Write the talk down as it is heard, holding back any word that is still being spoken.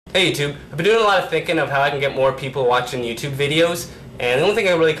Hey YouTube, I've been doing a lot of thinking of how I can get more people watching YouTube videos, and the only thing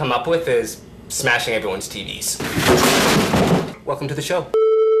I really come up with is smashing everyone's TVs. Welcome to the show.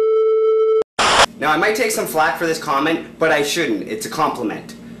 Now I might take some flack for this comment, but I shouldn't. It's a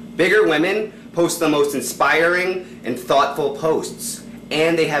compliment. Bigger women post the most inspiring and thoughtful posts,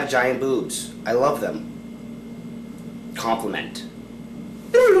 and they have giant boobs. I love them. Compliment.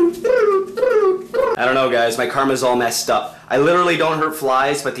 I don't know guys, my karma's all messed up. I literally don't hurt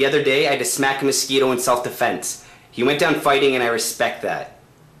flies, but the other day I had to smack a mosquito in self-defense. He went down fighting and I respect that.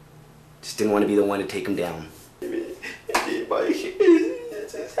 Just didn't want to be the one to take him down. It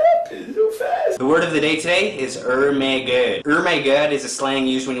just happened so fast. The word of the day today is my god. My god is a slang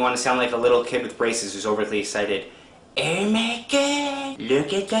used when you want to sound like a little kid with braces who's overly excited. Oh my god,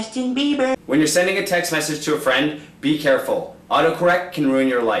 look at Justin Bieber. When you're sending a text message to a friend, be careful. Autocorrect can ruin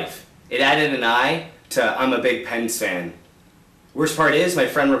your life. It added an I to I'm a big Pens fan. Worst part is, my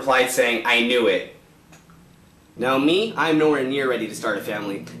friend replied saying, I knew it. Now me, I'm nowhere near ready to start a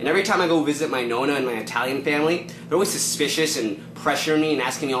family. And every time I go visit my Nona and my Italian family, they're always suspicious and pressuring me and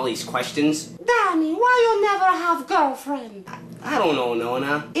asking me all these questions. Danny, why you never have girlfriend? I don't know,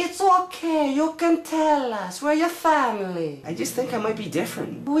 Nona. It's okay, you can tell us. We're your family. I just think I might be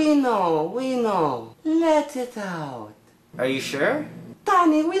different. We know. Let it out. Are you sure?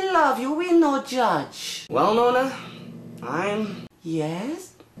 Danny, we love you, we no judge. Well, Nona, I'm...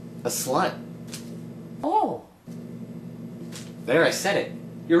 Yes? a slut. Oh. There, I said it.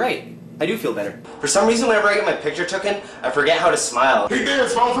 You're right. I do feel better. For some reason, whenever I get my picture taken, I forget how to smile. Hey there,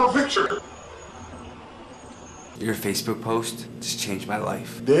 smile for a picture. Your Facebook post just changed my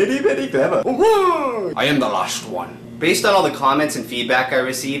life. Very clever. I am the last one. Based on all the comments and feedback I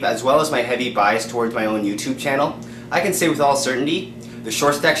receive, as well as my heavy bias towards my own YouTube channel, I can say with all certainty, the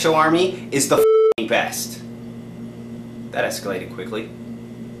Shortstack Show Army is the f***ing best. That escalated quickly.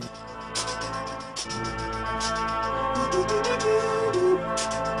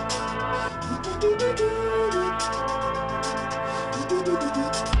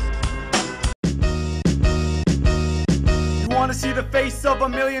 Want to see the face of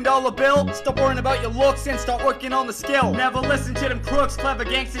 $1 million bill? Stop worrying about your looks and start working on the skill. Never listen to them crooks, clever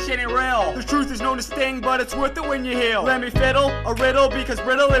gangster shit ain't real. The truth is known to sting, but it's worth it when you heal. Let me fiddle a riddle because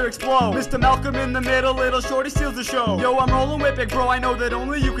brittle lyrics blow. Mr. Malcolm in the middle, little shorty steals the show. Yo, I'm rolling with big bro, I know that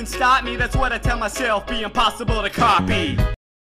only you can stop me. That's what I tell myself, be impossible to copy.